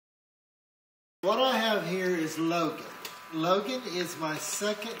What I have here is Logan. Logan is my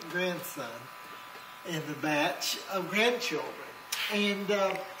second grandson in the batch of grandchildren. And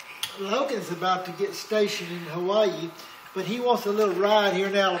Logan's about to get stationed in Hawaii, but he wants a little ride here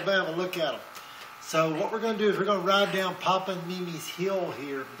in Alabama. Look at him. So what we're going to do is we're going to ride down Papa and Mimi's hill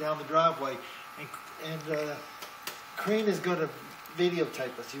here down the driveway. And Cream is going to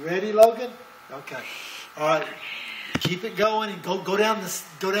videotape us. You ready, Logan? Okay. All right. Keep it going and go down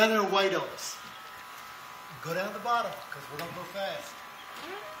there and wait on us. Go down the bottom because we're going to go fast.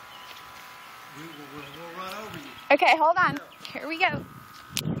 We'll run over you. Okay, hold on. Here we go.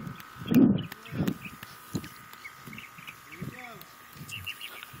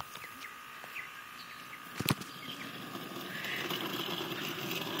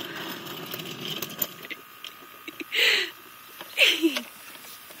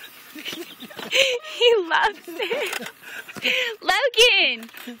 He loves it. Logan!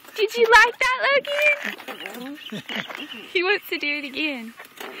 Did you like that, Logan? He wants to do it again.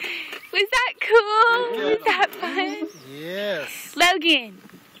 Was that cool? Was that fun? Yes. Logan,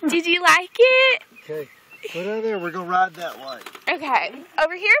 did you like it? Okay. Put her there. We're going to ride that way. Okay.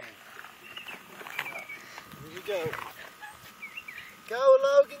 Over here? Here you go. Go,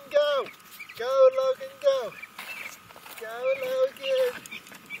 Logan, go. Go, Logan, go. Go, Logan.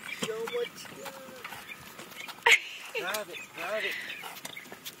 Show what you got. Drive it, drive it.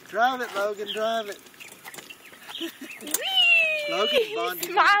 Drive it, Logan, drive it. Logan's bonding.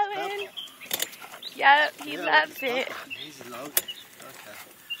 He's smiling. Yep, he loves it. He's Logan. Okay.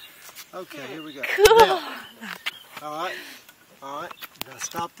 Okay, here we go. Cool. Now, all right. All right. I'm going to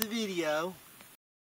stop the video.